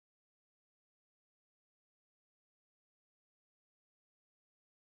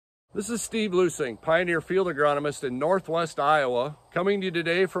This is Steve Leusink, Pioneer Field Agronomist in Northwest Iowa, coming to you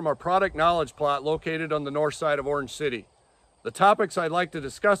today from our product knowledge plot located on the north side of Orange City. The topics I'd like to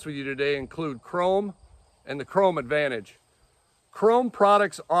discuss with you today include Qrome and the Qrome Advantage. Qrome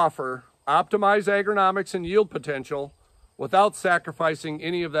products offer optimized agronomics and yield potential without sacrificing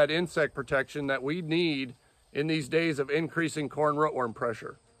any of that insect protection that we need in these days of increasing corn rootworm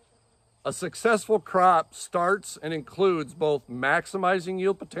pressure. A successful crop starts and includes both maximizing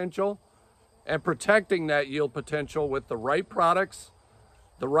yield potential and protecting that yield potential with the right products,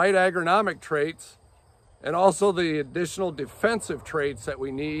 the right agronomic traits, and also the additional defensive traits that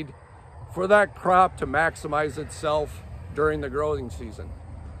we need for that crop to maximize itself during the growing season.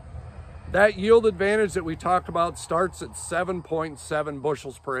 That yield advantage that we talk about starts at 7.7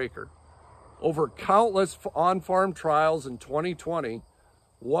 bushels per acre. Over countless on-farm trials in 2020,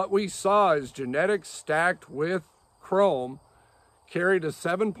 what we saw is genetics stacked with Qrome carried a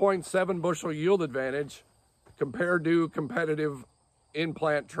 7.7 bushel yield advantage compared to competitive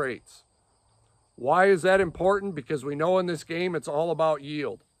in-plant traits. Why is that important? Because we know in this game it's all about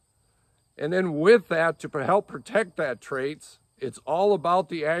yield. And then with that, to help protect that traits, it's all about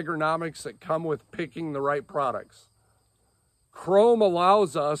the agronomics that come with picking the right products. Qrome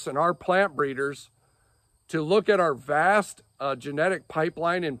allows us and our plant breeders to look at our vast genetic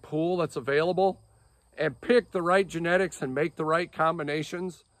pipeline and pool that's available and pick the right genetics and make the right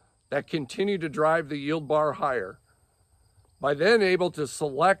combinations that continue to drive the yield bar higher. By then able to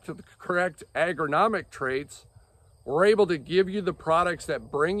select the correct agronomic traits, we're able to give you the products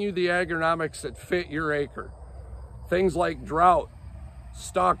that bring you the agronomics that fit your acre. Things like drought,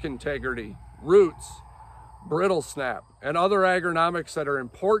 stalk integrity, roots, brittle snap, and other agronomics that are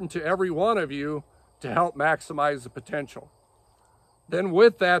important to every one of you to help maximize the potential. Then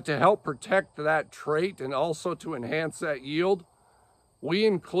with that, to help protect that trait and also to enhance that yield, we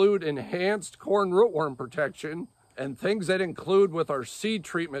include enhanced corn rootworm protection and things that include with our seed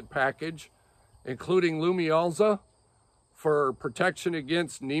treatment package, including Lumialza for protection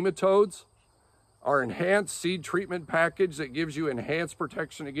against nematodes, our enhanced seed treatment package that gives you enhanced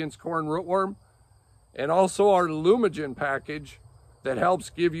protection against corn rootworm, and also our Lumigen package that helps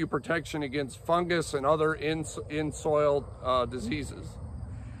give you protection against fungus and other in-soil diseases.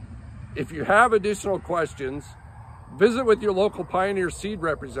 If you have additional questions, visit with your local Pioneer seed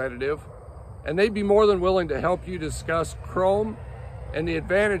representative, and they'd be more than willing to help you discuss Qrome and the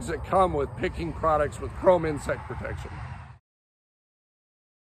advantage that come with picking products with Qrome insect protection.